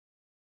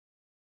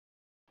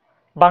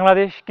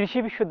বাংলাদেশ কৃষি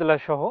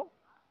বিশ্ববিদ্যালয় সহ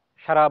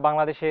সারা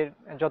বাংলাদেশের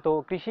যত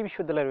কৃষি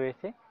বিশ্ববিদ্যালয়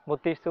রয়েছে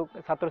ভর্তি ইচ্ছুক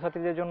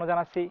ছাত্রছাত্রীদের জন্য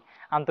জানাচ্ছি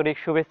আন্তরিক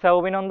শুভেচ্ছা ও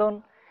অভিনন্দন।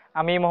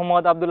 আমি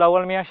মোহাম্মদ আব্দুল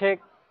আউয়াল মিয়া শেখ,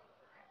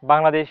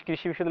 বাংলাদেশ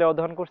কৃষি বিশ্ববিদ্যালয়ে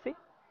অধ্যয়ন করছি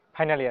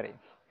ফাইনাল ইয়ারে।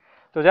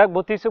 তো যাক,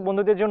 ভর্তি ইচ্ছুক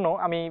বন্ধুদের জন্য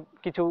আমি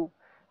কিছু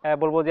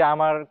বলবো যে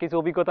আমার কিছু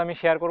অভিজ্ঞতা আমি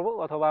শেয়ার করব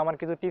অথবা আমার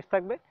কিছু টিপস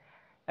থাকবে,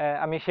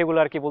 আমি সেগুলো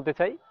আর কি বলতে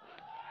চাই।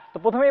 তো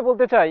প্রথমেই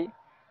বলতে চাই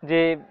যে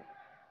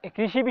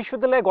কৃষি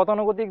বিশ্ববিদ্যালয়ে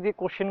গতানুগতিক যে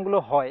কোশ্চেনগুলো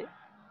হয়,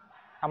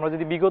 আমরা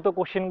যদি বিগত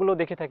কোশ্চেনগুলো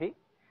দেখে থাকি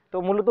তো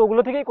মূলত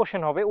ওগুলো থেকেই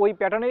কোশ্চেন হবে, ওই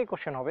প্যাটার্নেই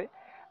কোশ্চেন হবে।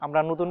 আমরা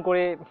নতুন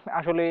করে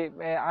আসলে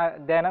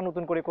দেয় না,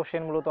 নতুন করে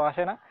কোশ্চেন মূলত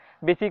আসে না।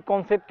 বেসিক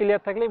কনসেপ্ট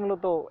ক্লিয়ার থাকলেই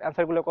মূলত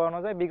অ্যান্সারগুলো করানো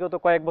যায়। বিগত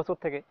কয়েক বছর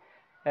থেকে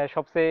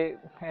সবচেয়ে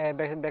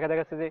দেখা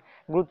যাচ্ছে যে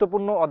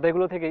গুরুত্বপূর্ণ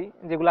অধ্যায়গুলো থেকেই,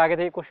 যেগুলো আগে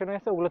থেকে কোশ্চেন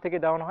হয়েছে ওগুলো থেকে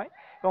দেওয়ানো হয়।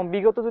 এবং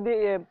বিগত যদি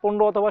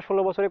 15 অথবা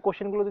 16 বছরের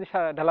কোশ্চেনগুলো যদি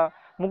ঢালা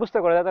মুখস্থ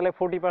করা যায় তাহলে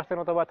 40%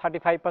 অথবা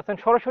 35%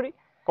 সরাসরি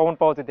কমন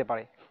পাওয়া যেতে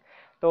পারে।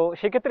 তো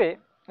সেক্ষেত্রে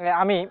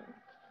আমি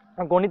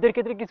গণিতের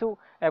ক্ষেত্রে কিছু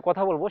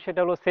কথা বলবো, সেটা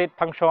হলো সেট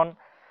ফাংশন,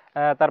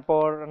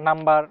 তারপর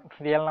number,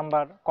 real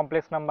number,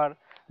 complex number,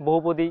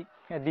 বহুপদী,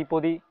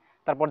 দ্বিপদী,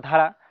 তারপর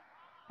ধারা।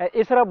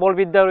 এছাড়া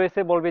বলবিদ্যা রয়েছে,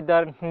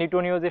 বলবিদ্যার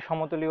নিউটনীয় যে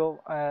সমতলীয়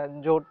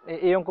জোট,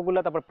 এই অঙ্কগুলো,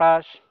 তারপর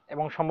প্রাস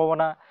এবং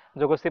সম্ভাবনা,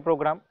 যোগশ্রী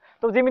প্রোগ্রাম।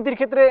 তো জ্যামিতির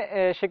ক্ষেত্রে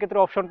সেক্ষেত্রে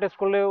অপশন টেস্ট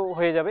করলেও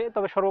হয়ে যাবে,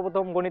 তবে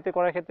সর্বপ্রথম গণিতে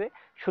করার ক্ষেত্রে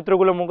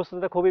সূত্রগুলো মুখস্থ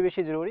থাকা খুবই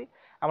বেশি জরুরি।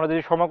 আমরা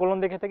যদি সমাকলন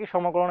দেখে থাকি,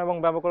 সমাকলন এবং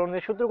ব্যবকলন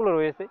যে সূত্রগুলো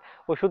রয়েছে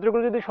ওই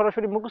সূত্রগুলো যদি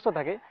সরাসরি মুখস্থ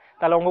থাকে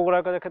তাহলে অঙ্ক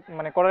করার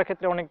করার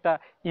ক্ষেত্রে অনেকটা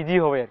ইজি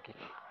হবে আর কি।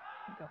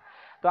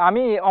 তো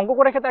আমি অঙ্ক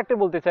করার ক্ষেত্রে একটা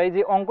বলতে চাই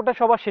যে অঙ্কটা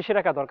সবার শেষে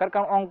রাখা দরকার,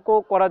 কারণ অঙ্ক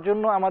করার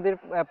জন্য আমাদের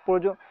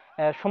প্রয়োজন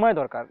সময়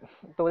দরকার।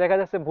 তো দেখা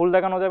যাচ্ছে ভুল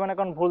দেখানো যাবে না,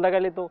 কারণ ভুল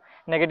দেখালে তো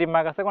নেগেটিভ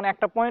মার্ক আছে, কারণ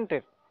একটা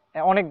পয়েন্টের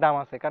অনেক দাম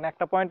আছে, কারণ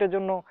একটা পয়েন্টের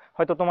জন্য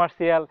হয়তো তোমার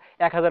সিরিয়াল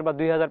 1000 বা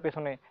 2000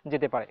 পেছনে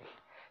যেতে পারে।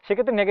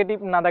 সেক্ষেত্রে নেগেটিভ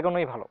না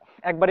দেখানোই ভালো,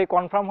 একবারে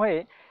কনফার্ম হয়ে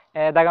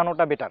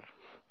দেখানোটা বেটার।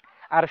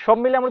 আর সব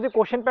মিলে আমরা যদি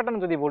কোশ্চেন প্যাটার্ন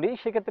যদি বলি,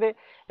 সেক্ষেত্রে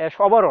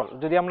ওভারঅল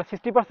যদি আমরা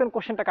 60%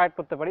 কোশ্চেনটা কারেক্ট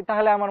করতে পারি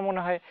তাহলে আমার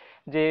মনে হয়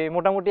যে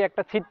মোটামুটি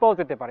একটা সিট পাওয়া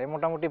যেতে পারে,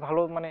 মোটামুটি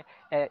ভালো, মানে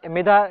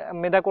মেধা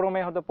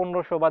মেধাক্রমে হয়তো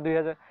 1500 বা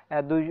 2000,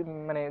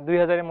 মানে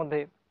 2000-এর মধ্যে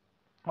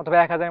অথবা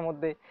 1000-এর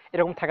মধ্যে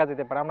এরকম থাকা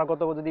যেতে পারে। আমরা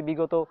যদি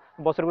বিগত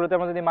বছরগুলোতে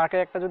আমরা যদি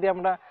মার্কের একটা যদি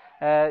আমরা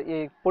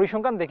এই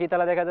পরিসংখ্যান দেখি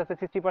তাহলে দেখা যাচ্ছে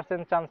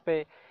 60% চান্স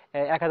পেয়ে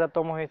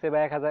 1000তম হয়েছে বা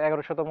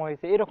 1100তম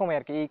হয়েছে, এরকমই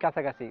আর কি, এই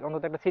কাছাকাছি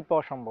অন্তত একটা সিট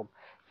পাওয়া সম্ভব।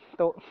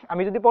 তো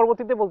আমি যদি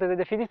পরবর্তীতে বলতে চাই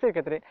যে ফিজিক্সের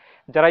ক্ষেত্রে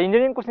যারা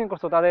ইঞ্জিনিয়ারিং কোচিং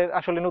করছো তাদের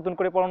আসলে নতুন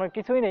করে পড়ানোর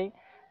কিছুই নেই,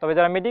 তবে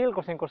যারা মেডিকেল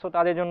কোচিং করছো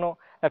তাদের জন্য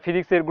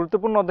ফিজিক্সের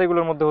গুরুত্বপূর্ণ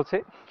অধ্যায়গুলোর মধ্যে হচ্ছে,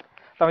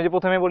 তো আমি যে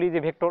প্রথমে বলি যে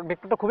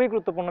ভেক্টরটা খুবই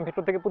গুরুত্বপূর্ণ।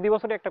 ভেক্টর থেকে প্রতি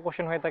বছরে একটা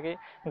কোশ্চেন হয়ে থাকে।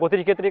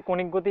 গতির ক্ষেত্রে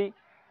কণিক গতি,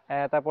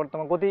 তারপর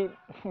তোমার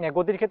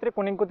গতির ক্ষেত্রে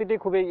কণিক গতিটাই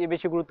খুবই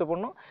বেশি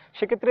গুরুত্বপূর্ণ।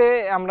 সেক্ষেত্রে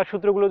আমরা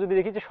সূত্রগুলো যদি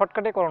দেখি যে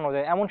শর্টকাটে করানো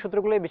যায় এমন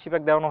সূত্রগুলোই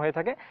বেশিরভাগ দেওয়ানো হয়ে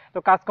থাকে। তো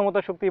কাজ ক্ষমতা,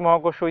 শক্তি,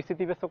 মহাকর্ষ,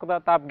 স্থিতিস্থাপকতা,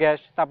 তাপ, গ্যাস,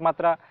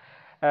 তাপমাত্রা,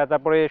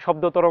 তারপরে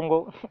শব্দ তরঙ্গ,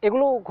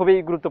 এগুলো খুবই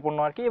গুরুত্বপূর্ণ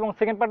আর কি। এবং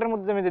সেকেন্ড পার্টের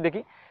মধ্যে আমি যে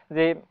দেখি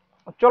যে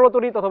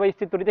চলতরিৎ অথবা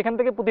স্থির তড়িৎ, এখান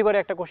থেকে প্রতিবারে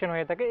একটা কোশ্চেন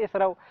হয়ে থাকে।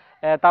 এছাড়াও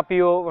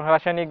তাপীয়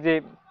রাসায়নিক যে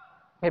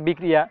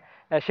বিক্রিয়া,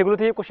 সেগুলো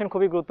থেকে কোশ্চেন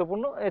খুবই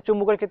গুরুত্বপূর্ণ।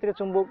 চুম্বকের ক্ষেত্রে,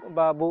 চুম্বক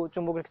বা বহু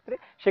চুম্বকের ক্ষেত্রে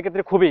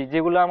সেক্ষেত্রে খুবই,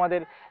 যেগুলো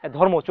আমাদের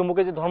ধর্ম,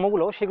 চুম্বকের যে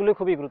ধর্মগুলো সেগুলো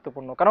খুবই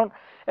গুরুত্বপূর্ণ। কারণ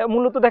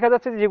মূলত দেখা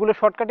যাচ্ছে যে যেগুলো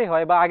শর্টকাটে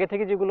হয় বা আগে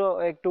থেকে যেগুলো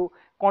একটু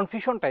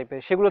কনফিউশন টাইপের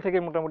সেগুলো থেকে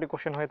মোটামুটি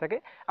কোশ্চেন হয়ে থাকে।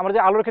 আমরা যে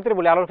আলোর ক্ষেত্রে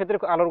বলি,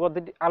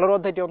 আলোর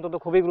অধ্যায়টি অন্তত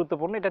খুবই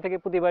গুরুত্বপূর্ণ, এটা থেকে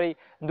প্রতিবারই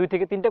 2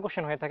 থেকে 3টা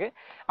কোশ্চেন হয়ে থাকে।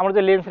 আমরা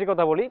যে লেন্সের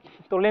কথা বলি,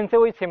 তো লেন্সে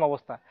ওই সেম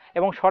অবস্থা,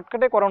 এবং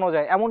শর্টকাটে করানো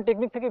যায় এমন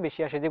টেকনিক থেকে বেশি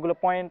আসে, যেগুলো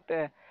পয়েন্ট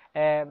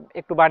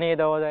একটু বানিয়ে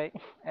দেওয়া যায়।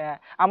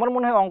 আমার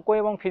মনে হয় অঙ্ক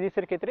এবং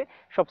ফিজিক্সের ক্ষেত্রে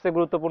সবচেয়ে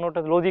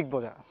গুরুত্বপূর্ণটা লজিক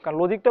বোঝা, কারণ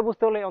লজিকটা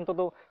বুঝতে হলে অন্তত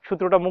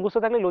সূত্রটা মুখস্থ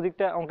থাকলে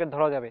লজিকটা অঙ্কের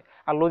ধরা যাবে,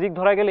 আর লজিক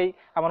ধরা গেলেই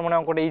আমার মনে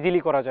হয় অঙ্কটা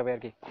ইজিলি করা যাবে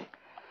আর কি।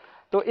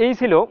 তো এই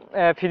ছিল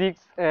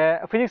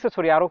ফিজিক্সের,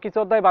 সরি আরও কিছু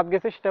অধ্যায় বাদ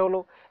গেছে, সেটা হলো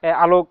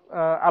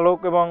আলোক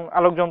এবং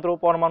আলোকযন্ত্র,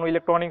 পরমাণু,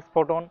 ইলেকট্রনিক্স,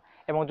 ফোটন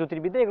এবং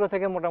জ্যোতির্বিদ্যা, এগুলো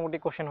থেকে মোটামুটি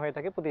কোশ্চেন হয়ে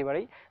থাকে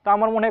প্রতিবারই। তো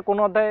আমার মনে হয়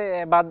কোনো অধ্যায়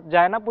বাদ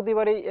যায় না,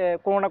 প্রতিবারই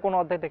কোনো না কোনো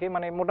অধ্যায় থেকে,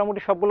 মানে মোটামুটি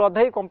সবগুলো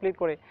অধ্যায়ই কমপ্লিট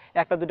করে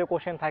একটা দুটো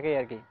কোশ্চেন থাকে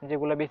আর কি,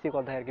 যেগুলো বেসিক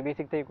অধ্যায় আর কি,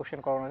 বেসিক থেকে কোশ্চেন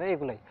করানো যায়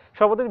এগুলাই।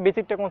 সর্বপ্রথম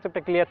বেসিকটা,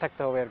 কনসেপ্টটা ক্লিয়ার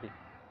থাকতে হবে আর কি।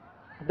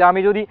 যে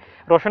আমি যদি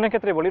রসায়নের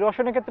ক্ষেত্রে বলি,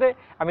 রসায়নের ক্ষেত্রে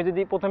আমি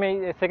যদি প্রথমে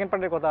সেকেন্ড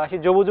পার্টের কথা আসি,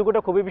 যৌগ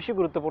যৌগটা খুবই বেশি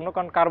গুরুত্বপূর্ণ,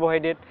 কারণ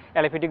কার্বোহাইড্রেট,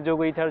 অ্যালিফেটিক যৌগ,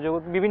 ইথার যৌগ,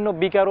 বিভিন্ন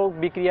বিকারক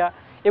বিক্রিয়া,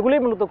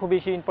 এগুলোই মূলত খুব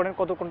বেশি ইম্পর্টেন্ট।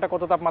 কোনটা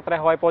কত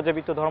তাপমাত্রায় হয়,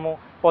 পর্যাবৃত্ত ধর্ম,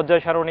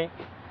 পর্যায় সারণী,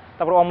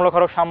 তারপর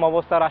অম্লক্ষারক সাম্য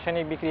অবস্থা,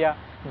 রাসায়নিক বিক্রিয়া,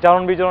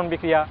 জারণ বিজারণ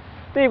বিক্রিয়া,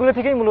 তো এগুলো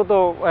থেকেই মূলত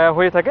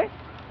হয়ে থাকে।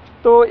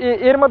 তো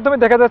এর মাধ্যমে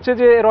দেখা যাচ্ছে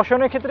যে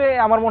রসায়নের ক্ষেত্রে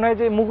আমার মনে হয়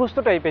যে মুখস্থ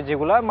টাইপের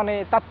যেগুলো, মানে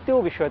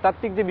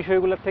তাত্ত্বিক যে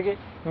বিষয়গুলোর থেকে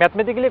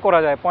ম্যাথমেটিক্যালি করা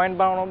যায়, পয়েন্ট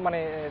বানানো, মানে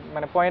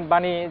মানে পয়েন্ট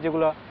বানিয়ে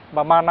যেগুলো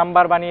বা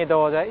নাম্বার বানিয়ে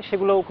দেওয়া যায়,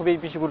 সেগুলোও খুবই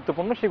বেশি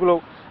গুরুত্বপূর্ণ, সেগুলো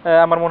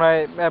আমার মনে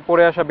হয়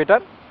পড়ে আসা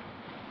বেটার।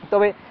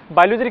 তবে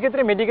বায়োলজির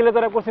ক্ষেত্রে মেডিকেলে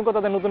যারা কোচিং করো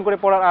তাদের নতুন করে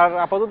পড়ার আর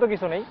আপাতত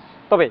কিছু নেই,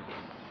 তবে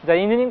যারা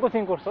ইঞ্জিনিয়ারিং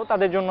কোচিং করছো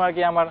তাদের জন্য আর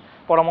কি আমার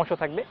পরামর্শ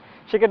থাকবে।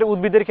 সেক্ষেত্রে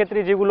উদ্ভিদের ক্ষেত্রে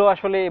যেগুলো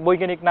আসলে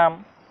বৈজ্ঞানিক নাম,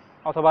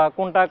 অথবা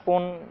কোনটা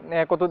কোন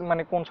কত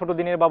মানে কোন ছোট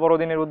দিনের বা বড়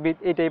দিনের উদ্ভিদ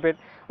এই টাইপের,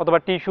 অথবা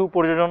টিস্যু,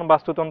 প্রজনন,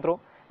 বাস্তুতন্ত্র,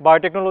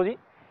 বায়োটেকনোলজি,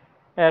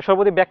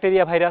 সর্বপ্রতি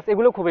ব্যাকটেরিয়া, ভাইরাস,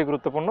 এগুলো খুবই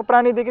গুরুত্বপূর্ণ।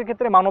 প্রাণী দিকের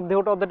ক্ষেত্রে মানব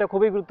দেহটা অধ্যায়টা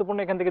খুবই গুরুত্বপূর্ণ।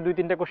 এখান থেকে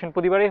 2-3টা কোশ্চেন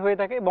প্রতিবারই হয়ে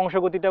থাকে।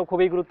 বংশগতিটাও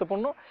খুবই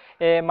গুরুত্বপূর্ণ।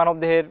 মানব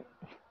দেহের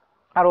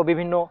আরও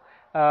বিভিন্ন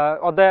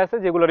অধ্যায় আছে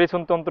যেগুলো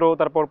রেচনতন্ত্র,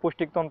 তারপর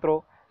পুষ্টিকতন্ত্র,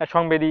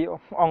 সংবেদী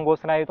অঙ্গ,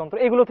 স্নায়ুতন্ত্র,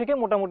 এগুলো থেকে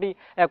মোটামুটি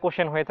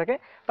কোশ্চেন হয়ে থাকে।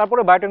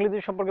 তারপরে বায়োটেকনোলজি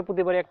সম্পর্কে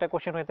প্রতিবারই একটা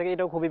কোশ্চেন হয়ে থাকে,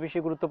 এটাও খুবই বেশি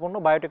গুরুত্বপূর্ণ।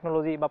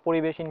 বায়োটেকনোলজি বা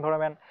পরিবেশ,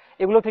 ইনভায়রনমেন্ট,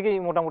 এগুলো থেকেই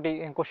মোটামুটি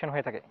কোশ্চেন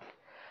হয়ে থাকে।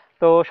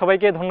 তো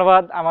সবাইকে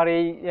ধন্যবাদ। আমার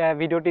এই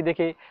ভিডিওটি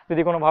দেখে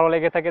যদি কোনো ভালো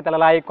লেগে থাকে তাহলে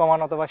লাইক,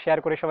 কমেন্ট অথবা শেয়ার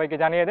করে সবাইকে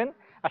জানিয়ে দেন।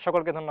 আর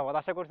সকলকে ধন্যবাদ।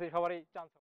 আশা করছি সবারই চান্স